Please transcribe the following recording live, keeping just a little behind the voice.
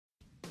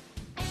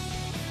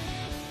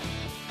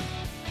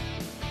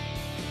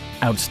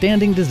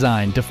Outstanding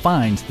design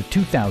defines the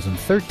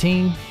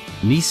 2013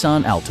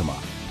 Nissan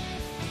Altima.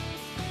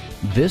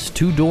 This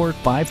two-door,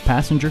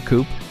 five-passenger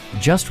coupe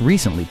just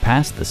recently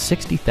passed the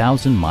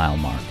 60,000-mile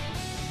mark.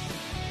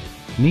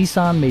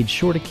 Nissan made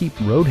sure to keep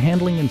road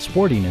handling and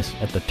sportiness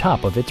at the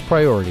top of its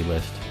priority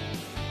list.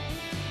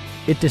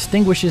 It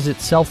distinguishes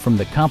itself from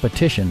the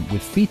competition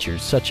with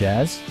features such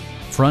as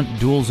front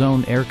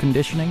dual-zone air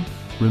conditioning,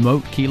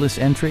 remote keyless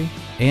entry,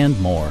 and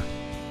more.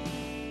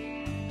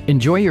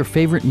 Enjoy your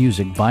favorite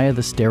music via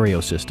the stereo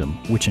system,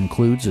 which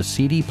includes a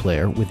CD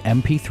player with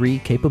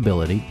MP3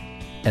 capability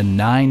and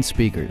 9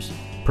 speakers,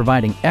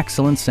 providing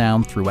excellent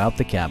sound throughout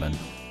the cabin.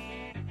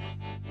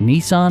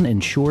 Nissan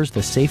ensures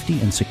the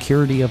safety and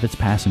security of its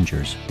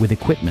passengers with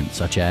equipment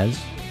such as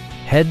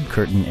head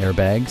curtain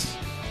airbags,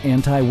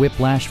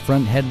 anti-whiplash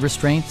front head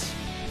restraints,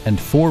 and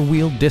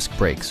 4-wheel disc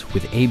brakes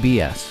with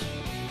ABS.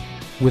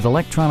 With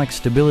electronic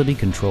stability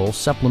control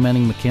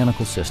supplementing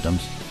mechanical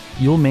systems,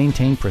 you'll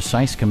maintain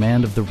precise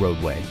command of the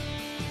roadway.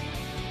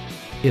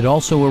 It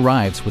also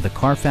arrives with a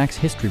Carfax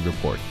history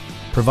report,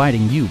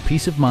 providing you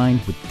peace of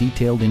mind with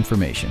detailed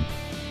information.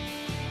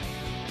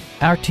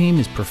 Our team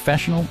is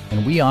professional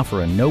and we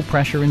offer a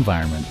no-pressure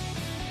environment.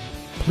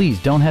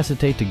 Please don't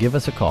hesitate to give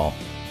us a call.